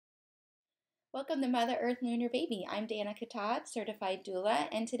Welcome to Mother Earth Lunar Baby. I'm Danica Todd, certified doula,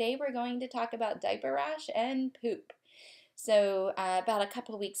 and today we're going to talk about diaper rash and poop. So about a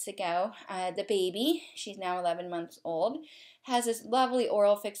couple of weeks ago, the baby, she's now 11 months old, has this lovely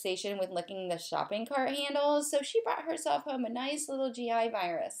oral fixation with licking the shopping cart handles. So she brought herself home a nice little GI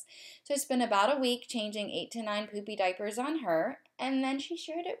virus. So it's been about a week changing 8 to 9 poopy diapers on her. And then she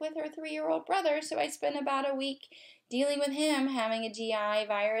shared it with her 3-year-old brother. So I spent about a week dealing with him having a GI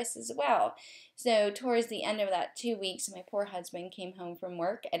virus as well. So towards the end of that 2 weeks, my poor husband came home from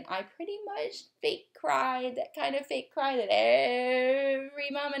work and I pretty much fake cried, that kind of fake cry that every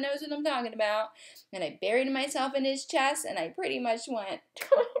mama knows what I'm talking about. And I buried myself in his chest and I pretty much went,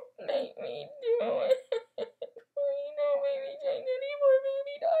 don't make me do it. Please don't make me change any more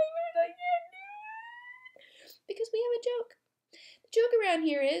baby diapers. I can't do it. Because we have a joke. The joke around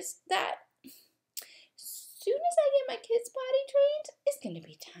here is that soon as I get my kids potty trained, it's going to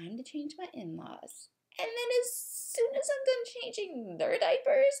be time to change my in-laws. And then as soon as I'm done changing their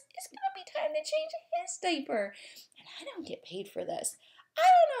diapers, it's going to be time to change his diaper. And I don't get paid for this. I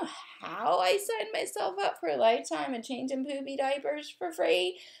don't know how I signed myself up for a lifetime of changing poopy diapers for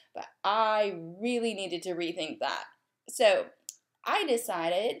free, but I really needed to rethink that. So I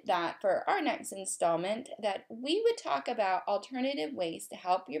decided that for our next installment that we would talk about alternative ways to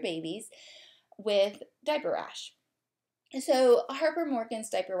help your babies with diaper rash. So Harper Morgan's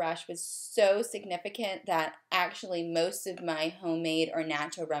diaper rash was so significant that actually most of my homemade or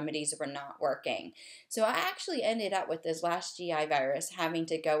natural remedies were not working. So I actually ended up with this last GI virus having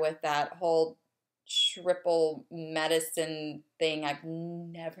to go with that whole triple medicine thing I've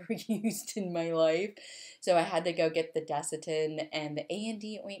never used in my life. So I had to go get the Desitin and the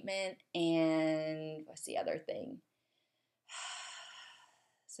A&D ointment and what's the other thing?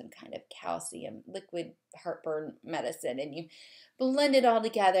 Some kind of calcium liquid heartburn medicine, and you blend it all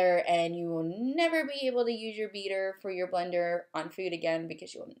together and you will never be able to use your beater for your blender on food again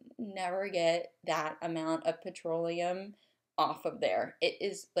because you'll never get that amount of petroleum off of there. It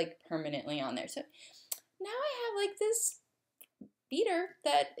is like permanently on there. So now I have like this beater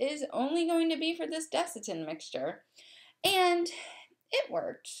that is only going to be for this Desitin mixture, and it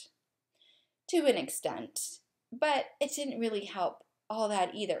worked to an extent, but it didn't really help all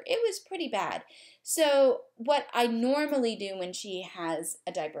that either. It was pretty bad. So what I normally do when she has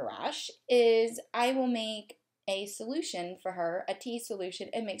a diaper rash is I will make a solution for her, a tea solution,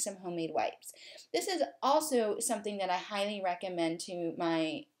 and make some homemade wipes. This is also something that I highly recommend to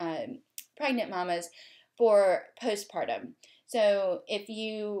my pregnant mamas for postpartum. So if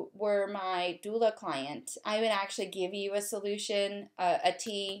you were my doula client, I would actually give you a solution, a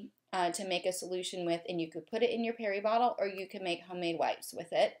tea, to make a solution with, and you could put it in your peri bottle or you can make homemade wipes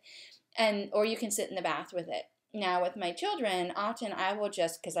with it, or you can sit in the bath with it. Now with my children, often I will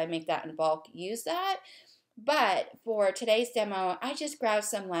just, because I make that in bulk, use that. But for today's demo, I just grabbed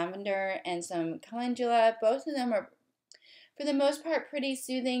some lavender and some calendula. Both of them are, for the most part, pretty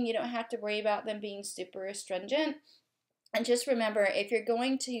soothing. You don't have to worry about them being super astringent. And just remember, if you're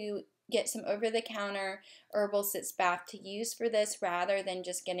going to get some over-the-counter herbal sitz bath to use for this rather than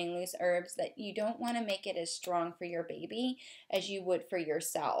just getting loose herbs, that you don't want to make it as strong for your baby as you would for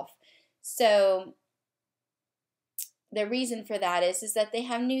yourself. So the reason for that is that they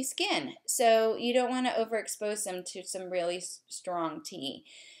have new skin. So you don't want to overexpose them to some really strong tea.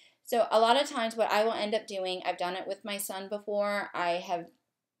 So a lot of times what I will end up doing, I've done it with my son before, I have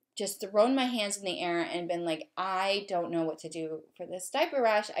just thrown my hands in the air and been like, I don't know what to do for this diaper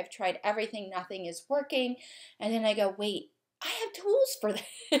rash. I've tried everything. Nothing is working. And then I go, wait, I have tools for this.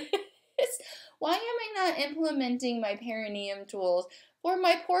 Why am I not implementing my perineum tools for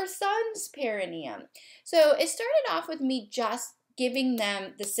my poor son's perineum? So it started off with me just giving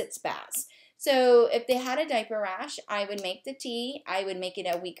them the sitz baths. So if they had a diaper rash, I would make the tea, I would make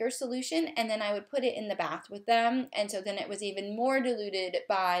it a weaker solution, and then I would put it in the bath with them, and so then it was even more diluted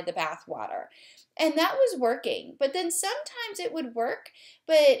by the bath water. And that was working, but then sometimes it would work,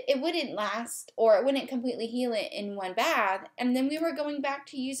 but it wouldn't last, or it wouldn't completely heal it in one bath, and then we were going back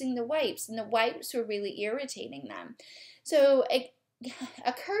to using the wipes, and the wipes were really irritating them. So it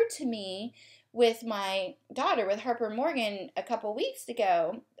occurred to me with my daughter, with Harper Morgan, a couple weeks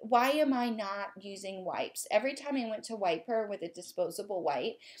ago, why am I not using wipes? Every time I went to wipe her with a disposable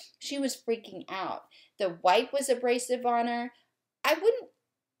wipe, she was freaking out. The wipe was abrasive on her. I wouldn't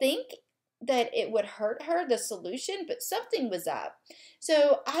think that it would hurt her, the solution, but something was up.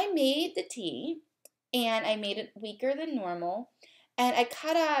 So I made the tea, and I made it weaker than normal, and I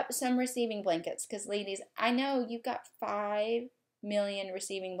cut up some receiving blankets, because ladies, I know you've got 5 million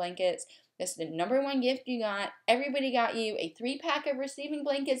receiving blankets That's the number one gift you got. Everybody got you a 3-pack of receiving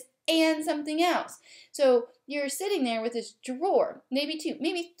blankets and something else. So you're sitting there with this drawer, maybe 2,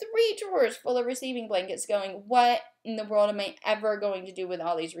 maybe 3 drawers full of receiving blankets going, what in the world am I ever going to do with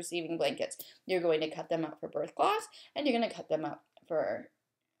all these receiving blankets? You're going to cut them up for birth cloths, and you're going to cut them up for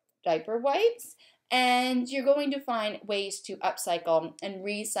diaper wipes, and you're going to find ways to upcycle and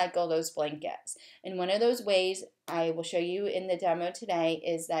recycle those blankets. And one of those ways I will show you in the demo today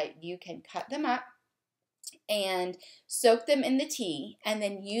is that you can cut them up and soak them in the tea and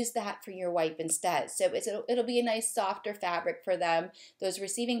then use that for your wipe instead. So it'll be a nice softer fabric for them. Those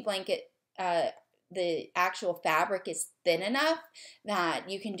receiving blanket, the actual fabric is thin enough that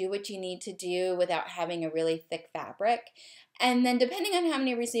you can do what you need to do without having a really thick fabric. And then depending on how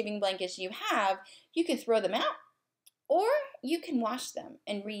many receiving blankets you have, you can throw them out or you can wash them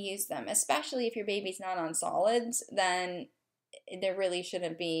and reuse them, especially if your baby's not on solids. Then there really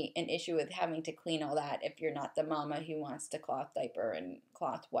shouldn't be an issue with having to clean all that if you're not the mama who wants to cloth diaper and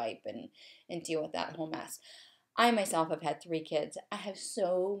cloth wipe and deal with that whole mess. I myself have had 3 kids. I have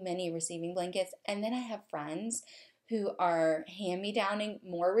so many receiving blankets, and then I have friends who are hand-me-downing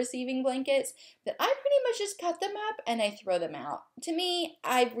more receiving blankets that I pretty much just cut them up and I throw them out. To me,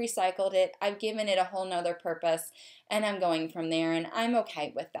 I've recycled it. I've given it a whole nother purpose, and I'm going from there, and I'm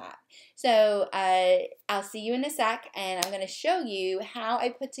okay with that. So I'll see you in a sec, and I'm going to show you how I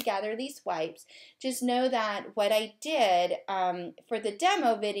put together these wipes. Just know that what I did for the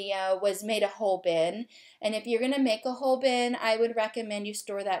demo video was made a whole bin, and if you're going to make a whole bin, I would recommend you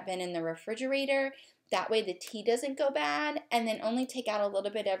store that bin in the refrigerator. That way the tea doesn't go bad, and then only take out a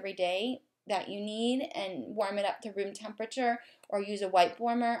little bit every day that you need and warm it up to room temperature or use a wipe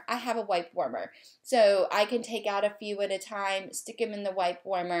warmer. I have a wipe warmer, so I can take out a few at a time, stick them in the wipe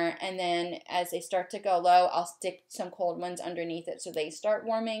warmer, and then as they start to go low, I'll stick some cold ones underneath it so they start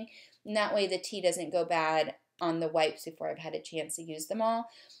warming, and that way the tea doesn't go bad on the wipes before I've had a chance to use them all.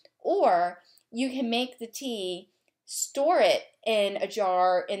 Or you can make the tea, store it in a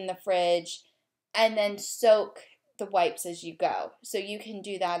jar in the fridge, and then soak the wipes as you go. So you can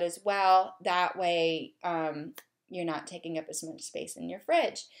do that as well. That way you're not taking up as much space in your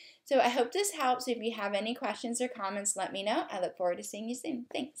fridge. So I hope this helps. If you have any questions or comments, let me know. I look forward to seeing you soon.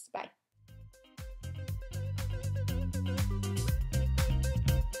 Thanks. Bye.